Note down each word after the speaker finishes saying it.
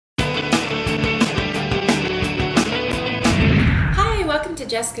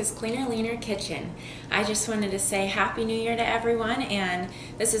Jessica's Cleaner Leaner Kitchen. I just wanted to say Happy New Year to everyone, and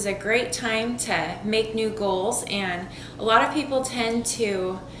this is a great time to make new goals. And a lot of people tend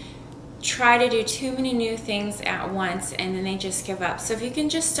to try to do too many new things at once and then they just give up. So if you can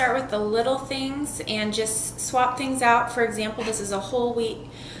just start with the little things and just swap things out. For example, this is a whole wheat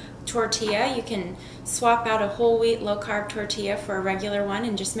tortilla. You can swap out a whole wheat low carb tortilla for a regular one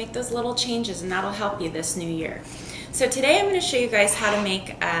and just make those little changes, and that'll help you this new year. So today I'm going to show you guys how to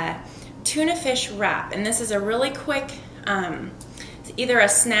make a tuna fish wrap, and this is a really quick either a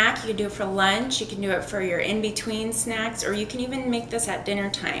snack. You can do it for lunch, you can do it for your in-between snacks, or you can even make this at dinner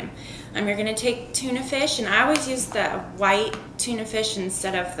time. You're going to take tuna fish, and I always use the white tuna fish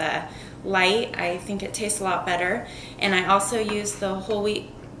instead of the light. I think it tastes a lot better. And I also use the whole wheat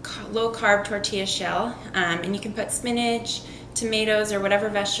low carb tortilla shell, and you can put spinach, tomatoes, or whatever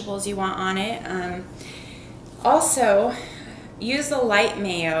vegetables you want on it. Also, use the light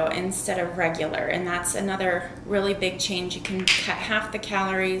mayo instead of regular, and that's another really big change. You can cut half the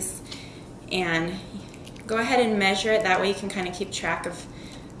calories, and go ahead and measure it. That way you can kind of keep track of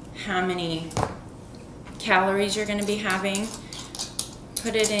how many calories you're going to be having.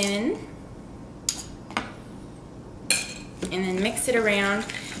 Put it in, and then mix it around.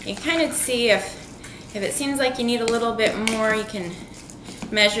 You kind of see if it seems like you need a little bit more, you can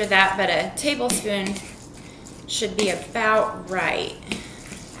measure that, but a tablespoon should be about right.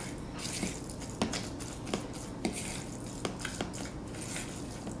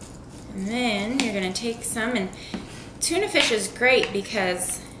 And then you're going to take some, and tuna fish is great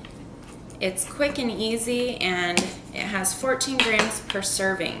because it's quick and easy, and it has 14 grams per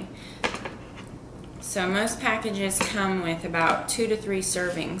serving. So most packages come with about 2 to 3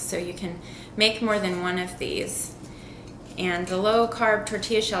 servings, so you can make more than one of these. And the low carb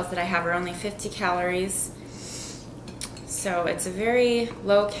tortilla shells that I have are only 50 calories. So it's a very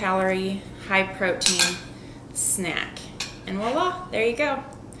low calorie, high protein snack. And voila, there you go.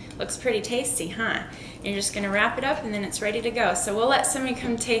 Looks pretty tasty, huh? You're just gonna wrap it up and then it's ready to go. So we'll let somebody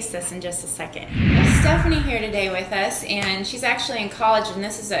come taste this in just a second. We have Stephanie here today with us, and she's actually in college, and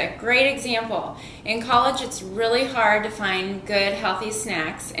this is a great example. In college, it's really hard to find good, healthy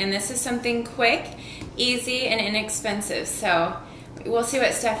snacks, and this is something quick, easy, and inexpensive. So we'll see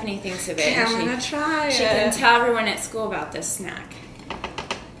what Stephanie thinks of it. I'm gonna try it. She can tell everyone at school about this snack.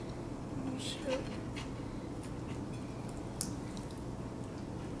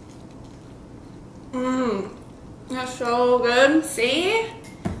 That's so good. See?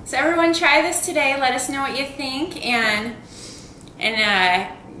 So everyone try this today. Let us know what you think, and a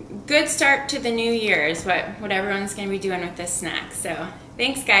good start to the new year is what everyone's going to be doing with this snack. So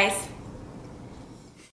thanks, guys.